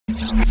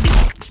Why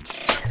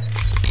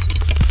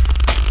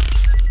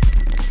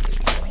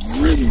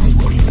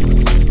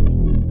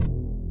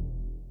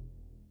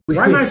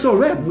am I so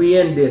red? We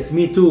end this.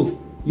 Me too.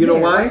 You know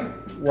why?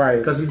 Why?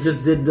 Because we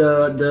just did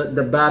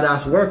the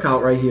badass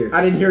workout right here.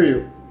 I didn't hear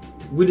you.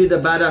 We did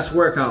a badass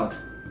workout.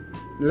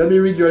 Let me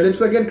read your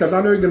lips again, because I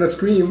know you're gonna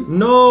scream.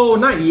 No,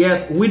 not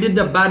yet. We did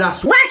the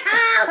badass workout!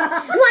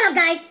 What up,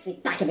 guys? We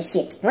back in the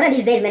shit. One of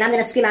these days, man, I'm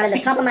gonna scream out of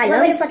the top of my lungs.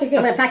 What the fuck is this?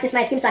 I'm gonna practice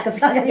my scream so I can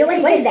vlog. Yo,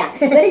 what is that?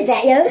 What is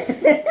that, yo?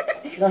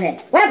 Go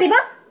ahead. What up, people?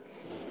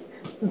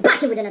 Back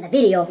here with another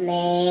video,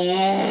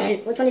 man.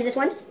 Which one is this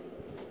one?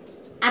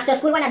 After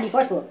school one and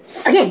before school?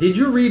 Again. Did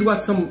you read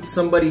what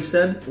somebody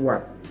said?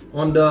 What?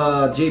 On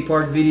the J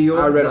Park video,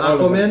 I read the all of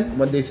Aquaman. them.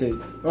 What they say?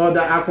 Oh, the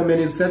Aquaman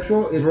is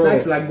sexual. It's Bro,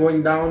 sex, like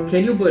going down.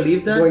 Can you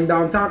believe that? Going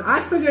downtown.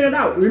 I figured it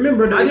out.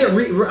 Remember? I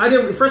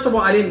didn't. First of all,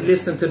 I didn't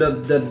listen to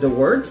the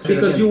words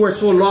because you were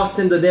so lost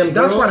in the damn.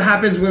 That's girls. what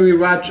happens when we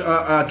watch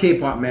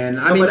K-pop, man.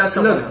 I mean, that's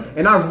look,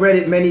 and I've read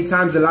it many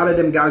times. A lot of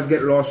them guys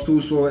get lost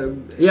too. So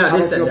yeah, I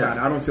don't feel bad.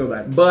 I don't feel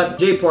bad. But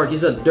J Park,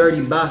 he's a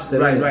dirty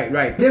bastard.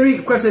 Right. They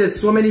requested it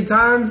so many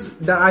times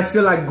that I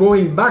feel like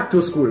going back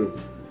to school.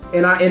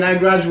 And I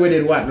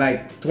graduated what,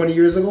 like 20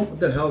 years ago? What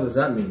the hell does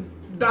that mean?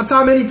 That's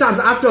how many times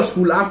after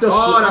school. Oh,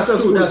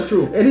 that's true. That's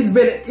true. And it's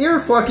been ear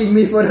fucking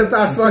me for the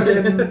past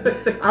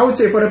fucking. I would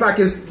say for the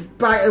past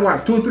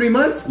what, 2-3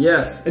 months.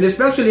 Yes. And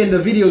especially in the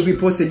videos we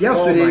posted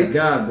yesterday. Oh my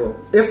god, bro!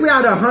 If we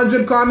had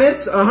 100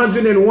 comments,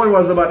 101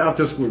 was about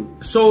after school.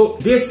 So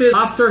this is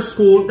After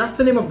School. That's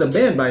the name of the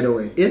band, by the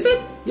way. Is it?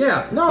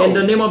 Yeah. No. And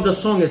the name of the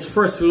song is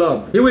First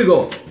Love. Here we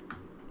go.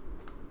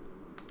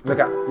 Look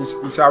at you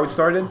see how it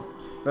started.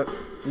 Look,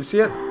 you see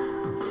it?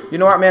 You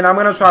know what, man? I'm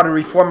gonna try to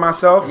reform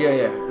myself.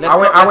 Yeah.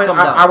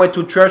 I went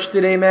to church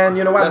today, man.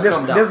 You know what?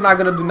 This not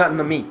gonna do nothing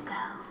to me.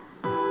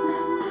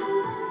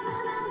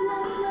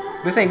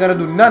 This ain't gonna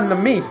do nothing to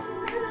me.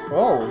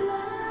 Oh.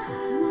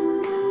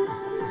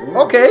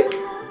 Okay.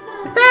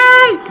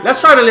 Hey. Let's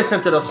try to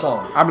listen to the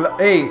song.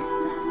 Hey.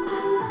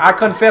 I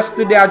confessed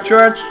today at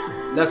church.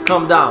 Let's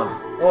calm down.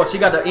 Oh, she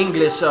got the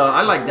English.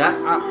 I like that.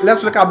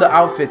 Let's look at the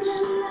outfits.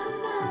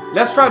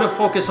 Let's try to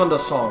focus on the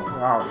song.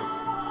 Wow.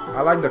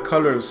 I like the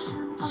colors.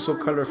 It's so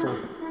colorful.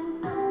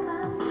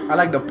 I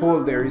like the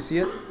pole there. You see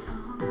it?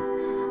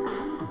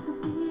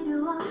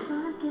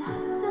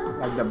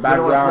 Like the background. You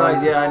know what's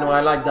nice? Yeah, I know. I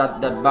like that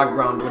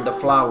background with the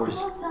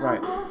flowers.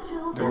 Right.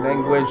 The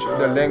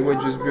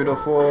language is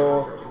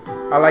beautiful.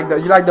 I like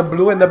that. You like the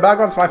blue in the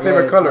background? It's my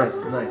favorite color.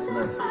 Nice.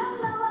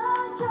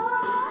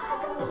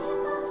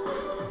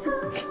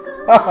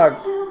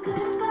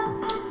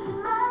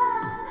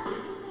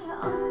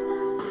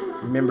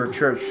 Remember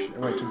church. I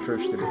went to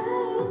church today.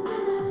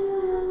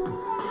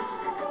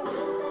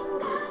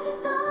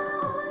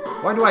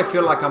 Why do I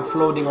feel like I'm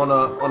floating on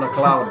a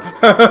cloud?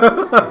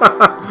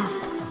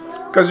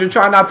 Because you're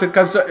trying not to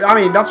concern. I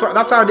mean, that's how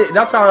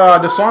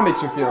the song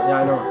makes you feel.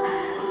 Yeah, I know.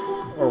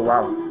 Oh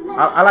wow.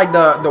 I like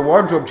the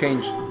wardrobe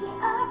change.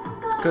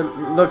 Could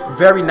look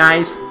very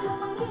nice.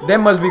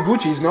 Them must be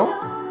Gucci's, no?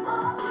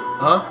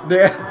 Huh?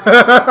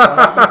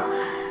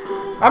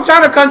 I'm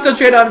trying to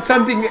concentrate on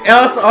something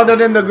else other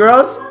than the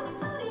girls.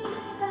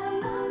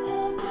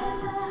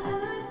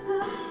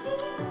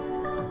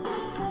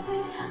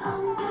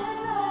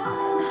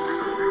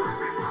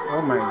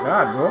 Oh my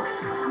god, bro.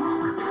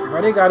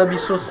 Why they gotta be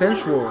so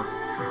sensual?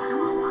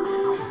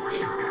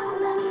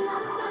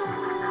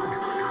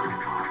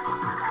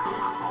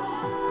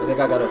 I think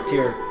I got a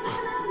tear.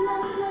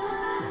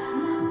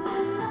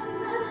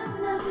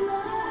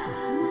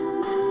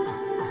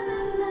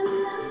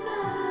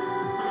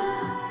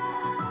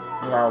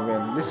 Wow,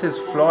 man. This is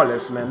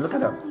flawless, man. Look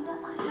at that.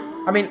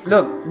 I mean,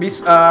 look,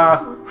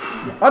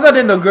 other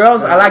than the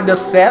girls, I like the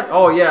set.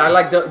 Oh yeah, I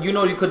like the. You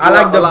know, you could do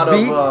a lot of.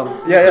 You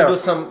could do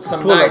some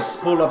nice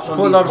pull-ups on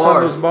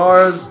those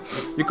bars.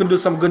 You could do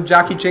some good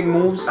Jackie Chan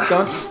moves,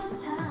 stunts.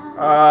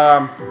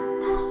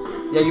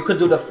 Yeah, you could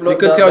do the float. You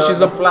could tell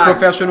she's a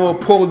professional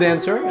pole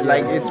dancer,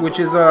 like which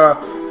is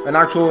an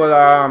actual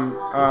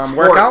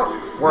workout.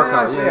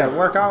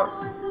 Workout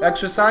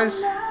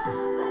exercise.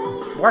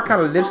 What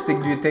kind of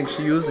lipstick do you think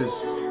she uses?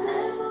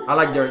 I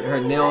like her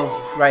nails,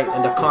 right,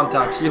 and the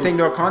contacts. You think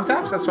they're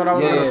contacts? That's what I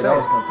was gonna say. That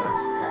was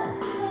contacts.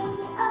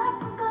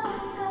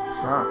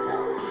 Wow.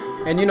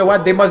 And you know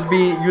what? They must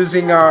be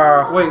using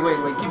Wait,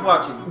 keep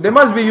watching. They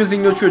must be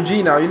using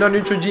Neutrogena. You know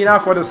Neutrogena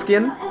for the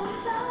skin?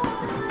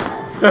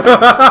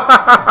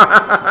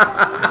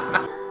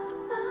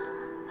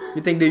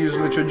 You think they use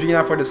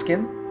Neutrogena for the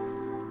skin?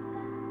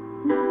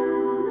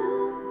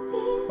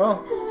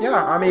 Well,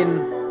 yeah, I mean...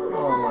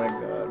 Oh my god,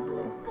 bro.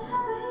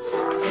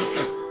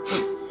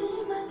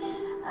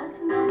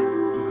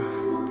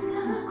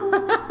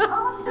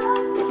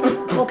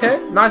 Okay,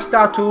 nice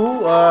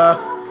tattoo.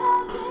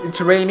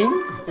 It's raining.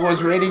 It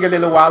was raining a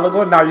little while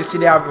ago. Now you see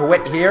they have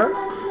wet hair.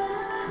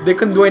 They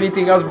couldn't do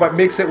anything else but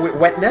mix it with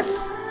wetness.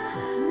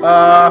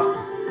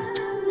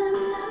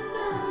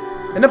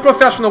 In a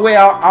professional way,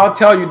 I'll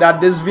tell you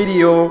that this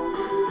video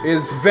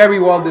is very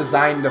well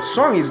designed. The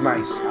song is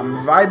nice. I'm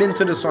vibing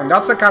to the song.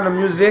 That's the kind of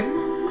music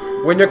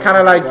when you're kind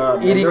of like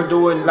eating, they're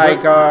doing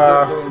like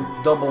they're doing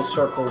double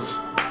circles.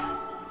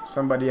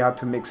 somebody had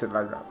to mix it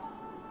like that.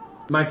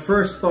 My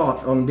first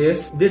thought on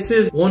this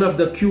is one of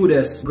the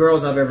cutest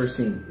girls I've ever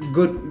seen.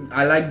 Good.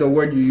 I like the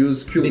word you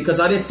use, cute. Because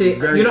I didn't say,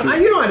 Very you know, cute.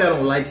 you know what I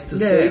don't like to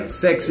say?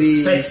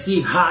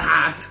 Sexy.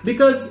 Hot.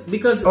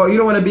 Because Oh, you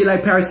don't want to be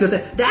like Paris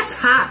Hilton. That's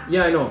hot.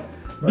 yeah, I know.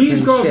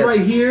 These girls shit.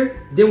 right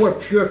here, they were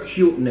pure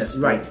cuteness,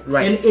 bro.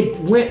 Right. And it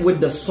went with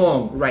the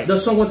song. Right. The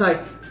song was like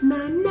na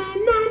na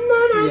na na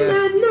na Yeah.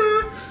 na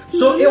na.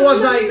 So it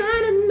was like,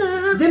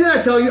 didn't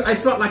I tell you? I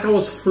felt like I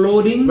was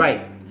floating.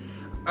 Right.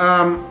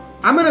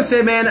 I'm gonna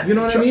say, man, You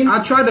know what I mean?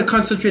 I tried to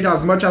concentrate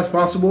as much as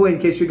possible in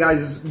case you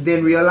guys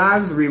didn't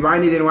realize.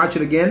 Rewind it and watch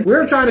it again. We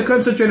were trying to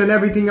concentrate on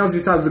everything else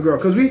besides the girl,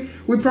 because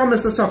we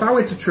promised ourselves. I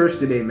went to church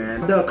today,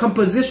 man. The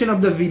composition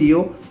of the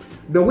video,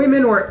 the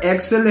women were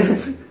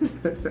excellent.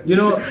 You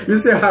know, you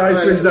see how I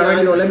switched yeah, that?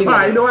 I know, let me All get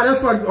right, it. you know what? Let's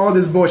fuck all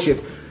this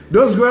bullshit.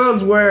 Those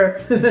girls were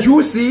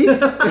juicy.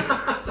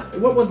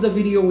 what was the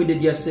video we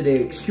did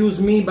yesterday? Excuse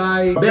Me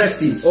by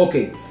Besties.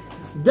 Okay.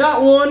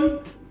 That one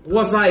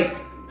was like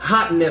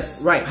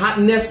hotness. Right.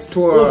 Hotness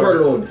To,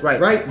 overload. right.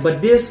 Right?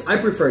 But this, I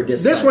prefer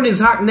this. This side. one is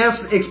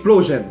hotness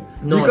explosion.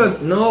 No,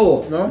 because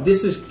no,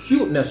 this is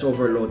cuteness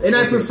overload. And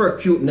I prefer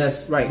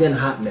cuteness Right. than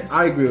hotness.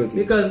 I agree with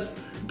you. Because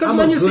Because I'm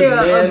when a you good say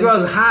man. a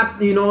girl's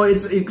hot, you know,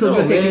 it's because No,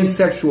 you're thinking man.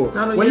 sexual.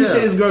 No, When you yeah.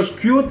 say this girl's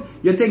cute,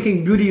 you're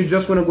thinking beauty. You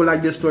just want to go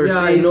like this to her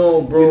Yeah, face. I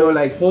know, bro. You know,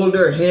 like hold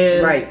her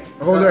hand. right,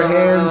 hold her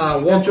hands.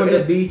 Walk on the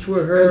beach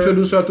with her.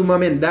 Introduce her to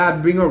mom and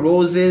dad. Bring her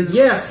roses.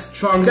 Yes,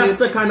 chocolate. that's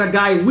the kind of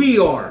guy we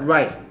are.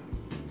 Right.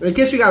 In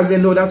case you guys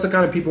didn't know, that's the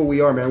kind of people we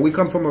are, man. We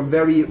come from a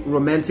very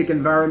romantic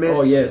environment.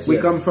 Oh, yes, We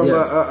yes, come from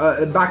yes.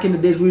 back in the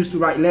days we used to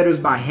write letters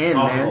by hand,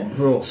 Oh, man.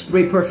 bro.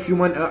 Spray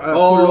perfume on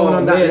cologne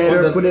on that man, letter,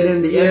 on the- put it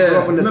in the yeah.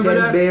 envelope on the Remember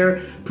teddy that?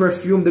 bear,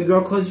 perfume the girl,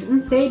 cause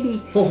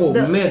baby. Oh,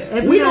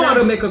 man, we know how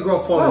to make a girl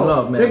fall in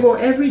love, man. They go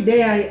every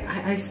day.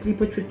 I sleep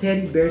with your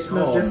teddy bear.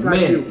 Smells just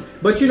like you.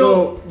 But you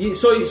know,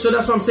 so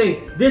that's what I'm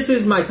saying. This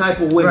is my type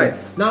of women.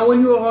 Right. Now,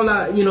 when you're all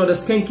you know, the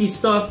skanky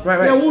stuff,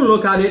 Right. yeah, we'll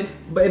look at it.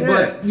 But Yeah.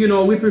 but you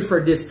know, we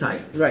prefer this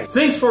type. Right.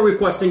 Thanks for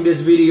requesting this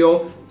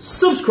video.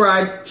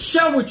 Subscribe,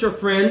 share with your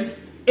friends,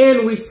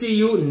 and we see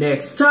you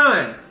next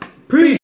time. Peace.